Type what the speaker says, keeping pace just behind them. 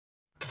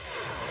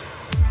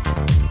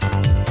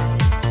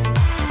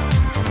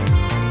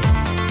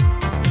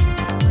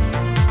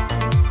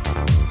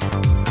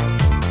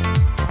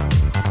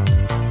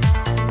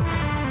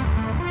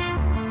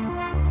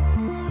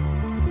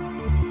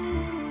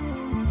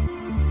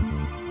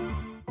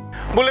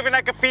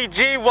Bulavinaka,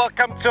 Fiji,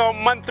 welcome to our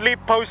monthly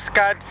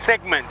postcard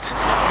segment.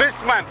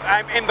 This month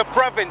I'm in the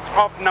province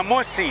of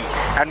Namosi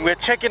and we're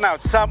checking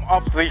out some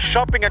of the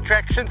shopping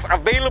attractions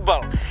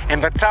available in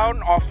the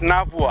town of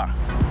Navua.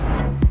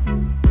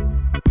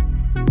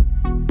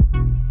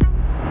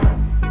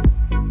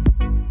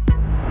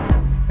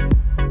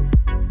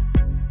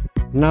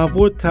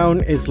 Navua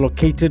town is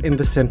located in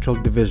the Central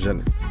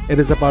Division. It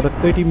is about a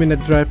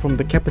 30-minute drive from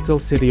the capital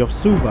city of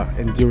Suva,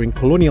 and during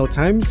colonial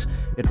times,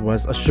 it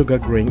was a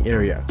sugar-growing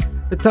area.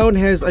 The town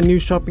has a new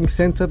shopping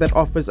center that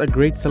offers a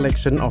great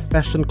selection of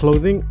fashion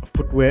clothing,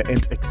 footwear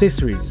and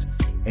accessories.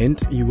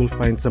 And you will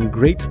find some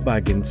great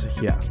bargains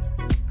here.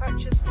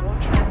 Purchase more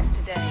tracks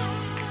today.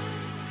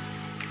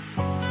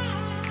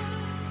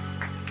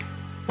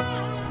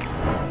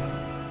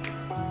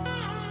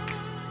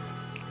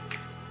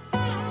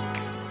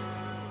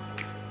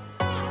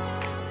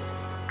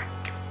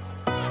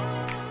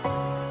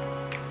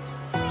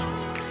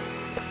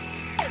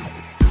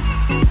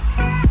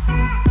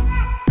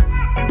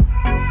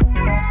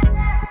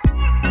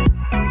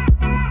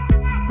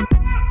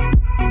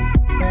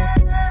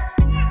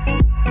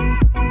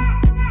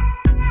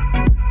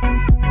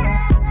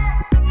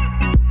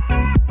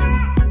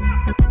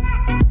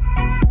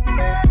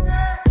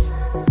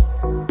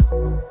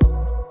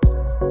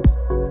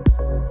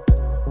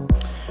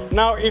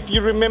 Now, if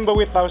you remember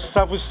with our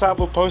Savu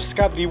Savu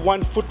postcard, the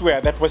one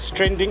footwear that was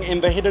trending in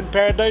the Hidden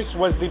Paradise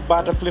was the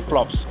Bata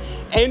flip-flops.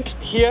 And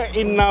here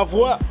in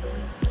Navua,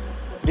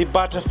 the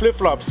Bata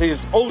flip-flops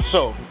is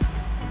also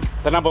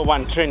the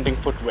 #1 trending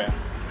footwear.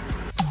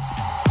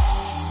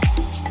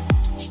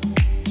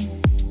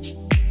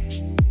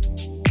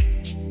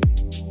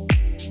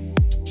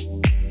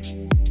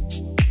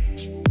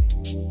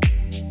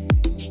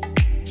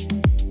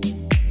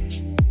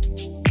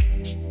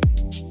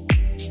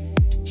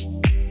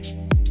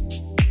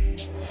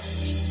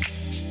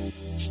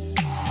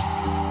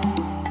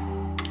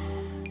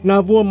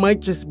 Navua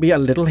might just be a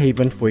little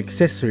haven for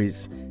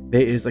accessories.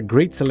 There is a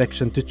great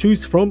selection to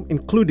choose from,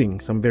 including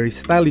some very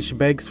stylish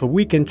bags for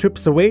weekend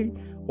trips away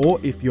or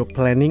if you're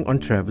planning on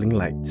traveling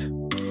light.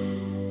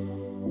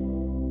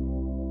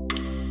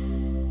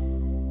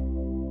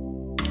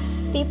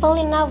 People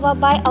in Navua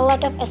buy a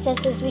lot of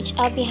accessories which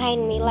are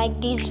behind me,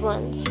 like these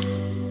ones.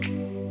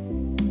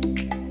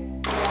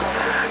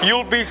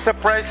 You'll be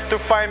surprised to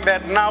find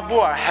that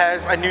Navua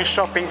has a new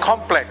shopping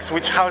complex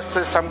which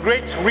houses some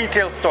great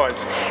retail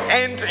stores,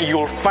 and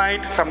you'll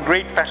find some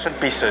great fashion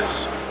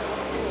pieces.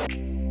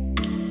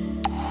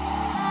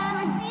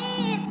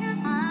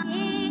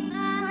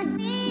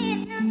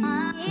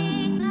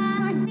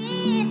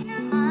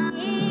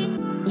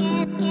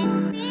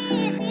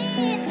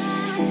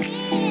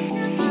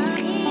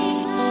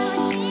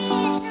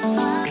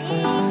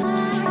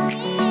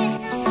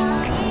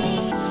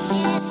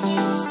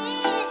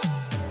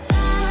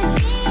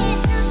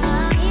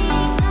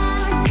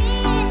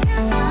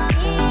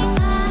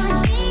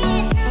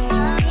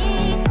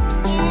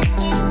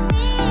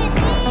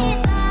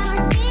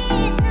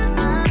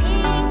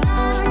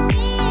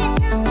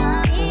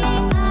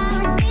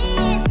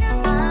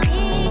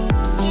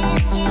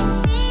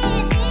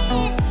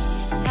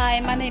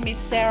 My name is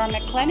Sarah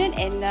McLennan,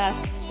 and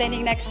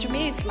standing next to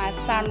me is my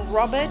son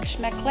Robert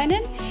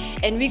McLennan,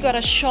 and we got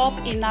a shop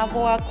in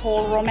Navua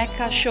called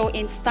Romeka Show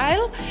in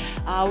Style.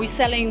 We're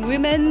selling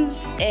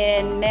women's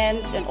and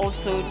men's and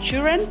also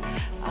children.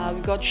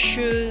 We got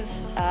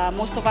shoes.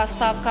 Most of our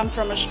staff come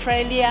from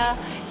Australia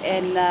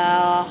and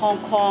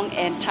Hong Kong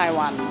and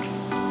Taiwan.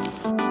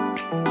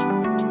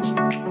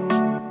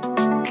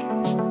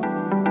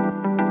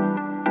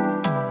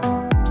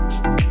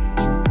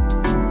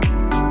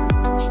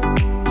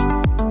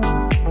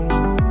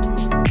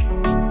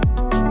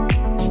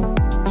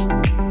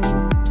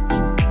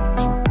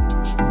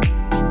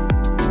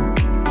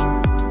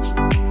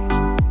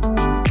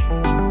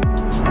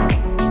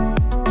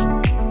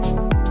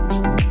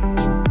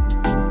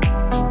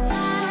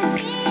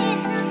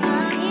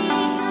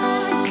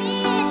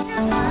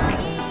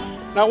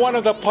 Now, one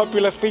of the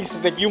popular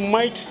faces that you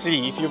might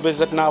see if you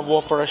visit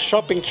Navua for a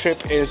shopping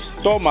trip is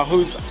Toma,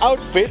 whose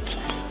outfit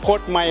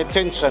caught my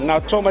attention. Now,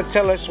 Toma,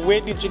 tell us,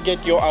 where did you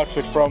get your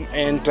outfit from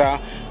and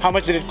how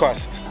much did it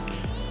cost?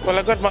 Well,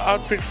 I got my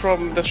outfit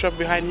from the shop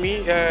behind me.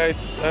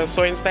 It's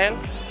Sew in Style.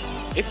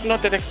 It's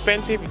not that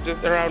expensive,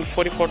 just around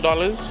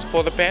 $44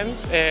 for the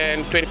pants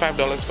and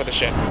 $25 for the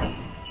shirt.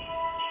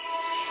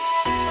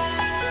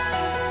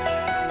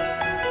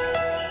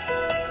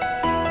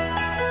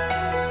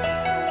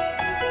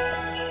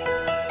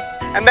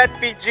 And that,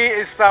 Fiji,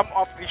 is some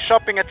of the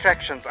shopping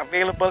attractions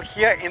available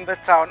here in the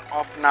town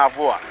of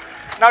Navua.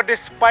 Now,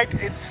 despite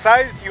its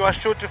size, you are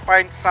sure to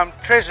find some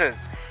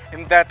treasures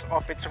in that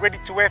of its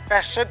ready-to-wear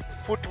fashion,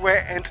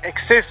 footwear and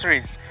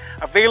accessories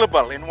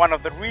available in one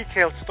of the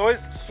retail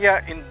stores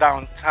here in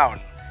downtown.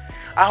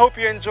 I hope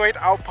you enjoyed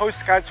our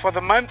postcards for the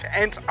month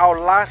and our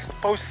last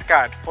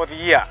postcard for the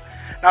year.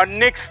 Now,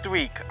 next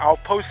week, our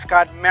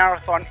postcard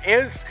marathon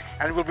is,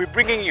 and we'll be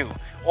bringing you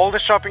all the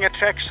shopping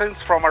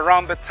attractions from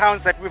around the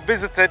towns that we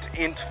visited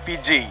in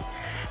Fiji.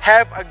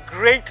 Have a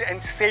great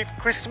and safe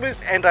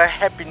Christmas and a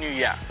happy new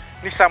year.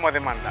 Nisamo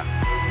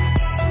Demanda.